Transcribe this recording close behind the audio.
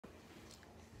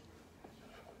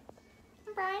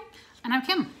Brian. And I'm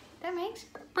Kim. That makes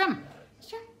Brim.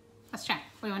 sure. Let's chat.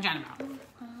 What do you want to chat about?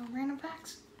 Random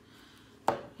facts.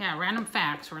 Yeah, random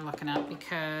facts we're looking up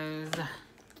because...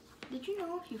 Did you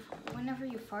know whenever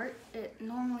you fart, it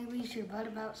normally leaves your butt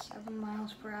about 7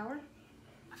 miles per hour?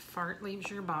 A fart leaves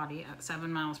your body at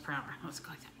 7 miles per hour. Let's go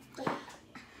like that.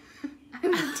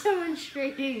 I'm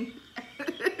demonstrating.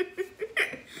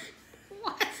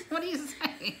 What? What do you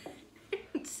say?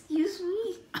 Excuse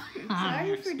me. Sorry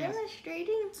for Excuse.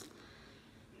 demonstrating.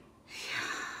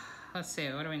 Let's see,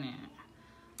 what do we need?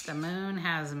 The moon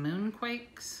has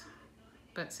moonquakes.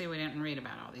 But see, we didn't read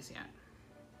about all these yet.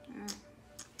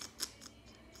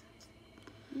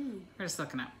 We're just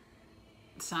looking up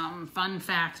some fun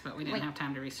facts, but we didn't have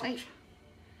time to research.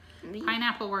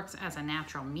 Pineapple works as a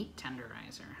natural meat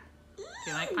tenderizer. Do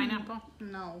you like pineapple?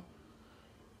 No.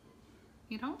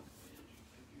 You don't?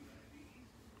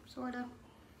 Sort of.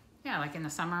 Yeah, like in the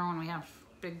summer when we have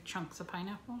big chunks of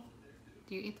pineapple.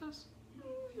 Do you eat those?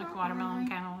 Like Not watermelon, really.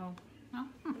 cantaloupe? No?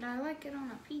 But I like it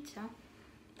on a pizza.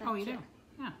 Oh, you That's do? it.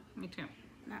 Yeah, me too.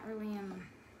 Not really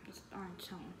just on its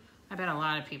own. I bet a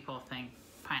lot of people think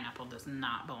pineapple does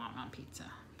not belong on pizza,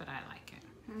 but I like it.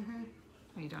 Mm-hmm.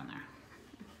 What are you doing there?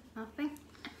 Nothing.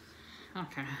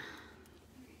 Okay.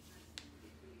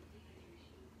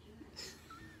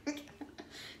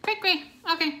 Quick.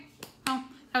 Okay. Well,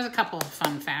 that was a couple of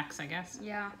fun facts, I guess.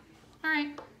 Yeah. All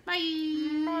right. Bye.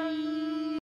 Bye.